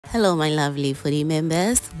Hello my lovely foodie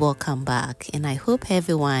members, welcome back, and I hope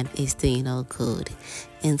everyone is doing all good.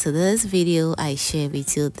 In today's video I share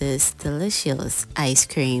with you this delicious ice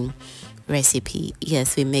cream recipe.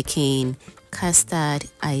 Yes, we're making custard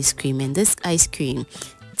ice cream, and this ice cream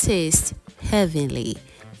tastes heavenly.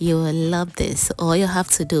 You will love this. All you have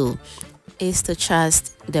to do is to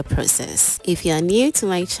trust the process. If you are new to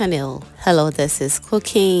my channel, hello, this is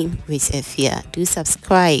Cooking with Efia. Do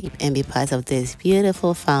subscribe and be part of this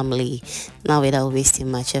beautiful family. Now, without wasting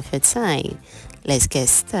much of your time, let's get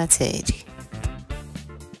started.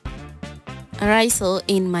 Alright, so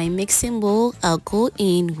in my mixing bowl, I'll go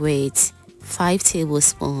in with 5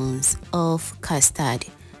 tablespoons of custard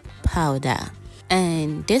powder,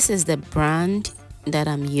 and this is the brand that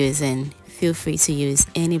I'm using. Feel free to use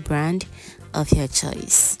any brand of your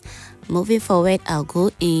choice. Moving forward, I'll go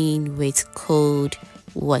in with cold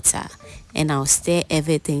water and I'll stir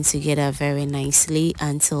everything together very nicely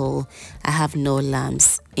until I have no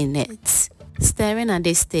lumps in it. Stirring at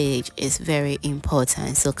this stage is very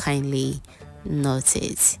important, so kindly note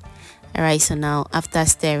it. Alright, so now after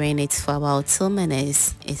stirring it for about 2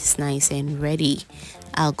 minutes, it's nice and ready.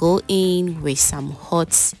 I'll go in with some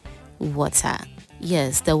hot water.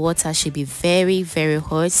 Yes, the water should be very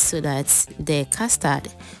hot so that the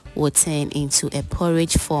custard will turn into a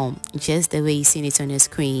porridge form, just the way you see it on your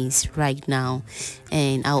screens right now.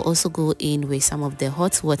 And I'll also go in with some of the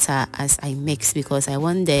hot water as I mix, because I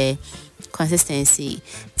want the consistency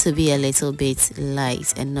to be a little bit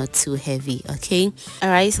light and not too heavy. Okay,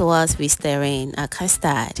 alright, so whilst we're stirring our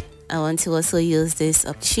custard, I want to also use this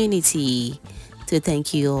opportunity to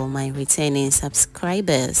thank you all my returning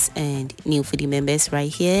subscribers and new foodie members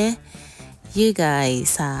right here. You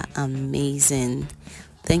guys are amazing.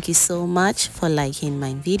 Thank you so much for liking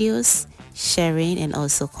my videos, sharing, and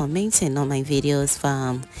also commenting on my videos,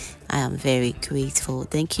 fam. I am very grateful.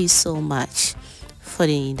 Thank you so much for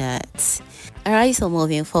doing that. Alright, so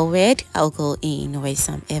moving forward, I'll go in with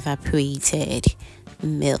some evaporated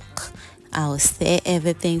milk. I'll stir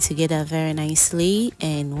everything together very nicely,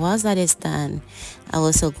 and once that is done, I'll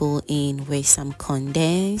also go in with some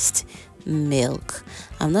condensed milk.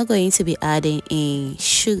 I'm not going to be adding in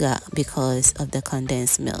sugar because of the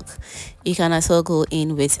condensed milk. You can also go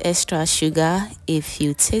in with extra sugar if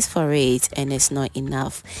you taste for it and it's not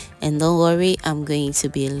enough. And don't worry, I'm going to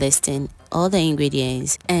be listing all the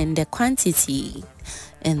ingredients and the quantity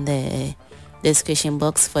in the description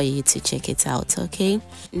box for you to check it out. Okay,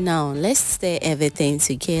 now let's stir everything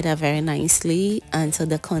together very nicely until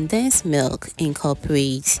the condensed milk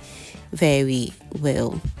incorporates very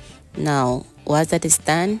well. Now, once that is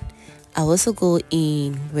done, I'll also go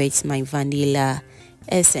in with my vanilla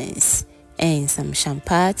essence and some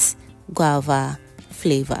champagne guava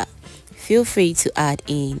flavor. Feel free to add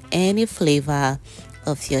in any flavor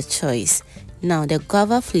of your choice. Now, the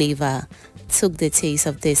guava flavor took the taste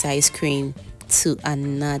of this ice cream to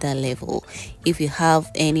another level. If you have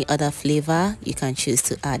any other flavor, you can choose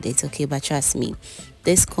to add it. Okay, but trust me,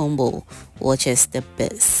 this combo was just the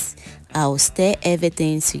best. I'll stir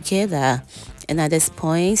everything together, and at this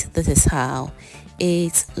point, this is how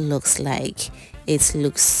it looks like. It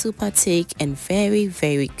looks super thick and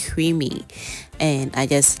very creamy, and I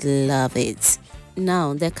just love it.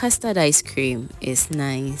 Now the custard ice cream is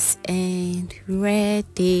nice and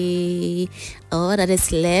ready. All that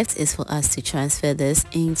is left is for us to transfer this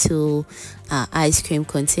into our ice cream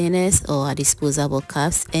containers or our disposable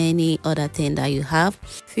cups. Any other thing that you have,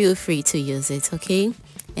 feel free to use it. Okay,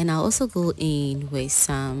 and I'll also go in with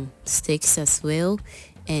some sticks as well,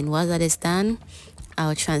 and once that is done,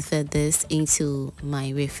 I'll transfer this into my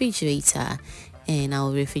refrigerator and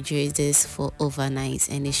I'll refrigerate this for overnight,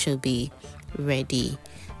 and it should be ready.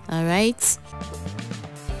 All right,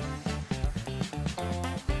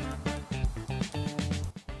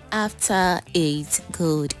 after 8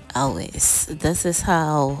 good hours, this is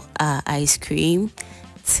how our ice cream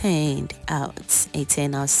turned out. It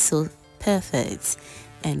turned out so perfect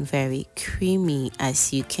and very creamy,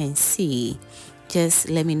 as you can see. Just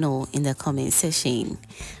let me know in the comment section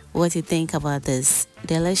what you think about this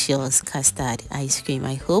delicious custard ice cream.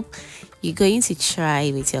 I hope you're going to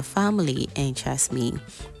try with your family, and trust me,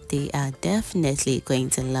 they are definitely going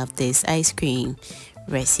to love this ice cream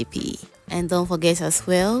recipe. And don't forget as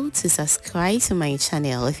well to subscribe to my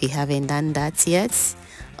channel if you haven't done that yet.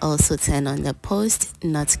 Also turn on the post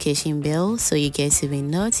notification bell so you get to be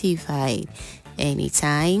notified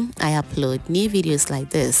anytime I upload new videos like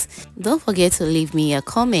this. Don't forget to leave me a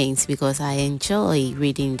comment because I enjoy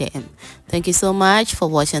reading them. Thank you so much for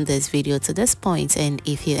watching this video to this point, and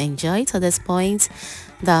if you enjoyed to this point,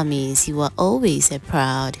 that means you are always a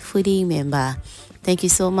proud foodie member. Thank you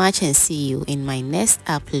so much and see you in my next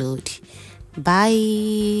upload. Bye.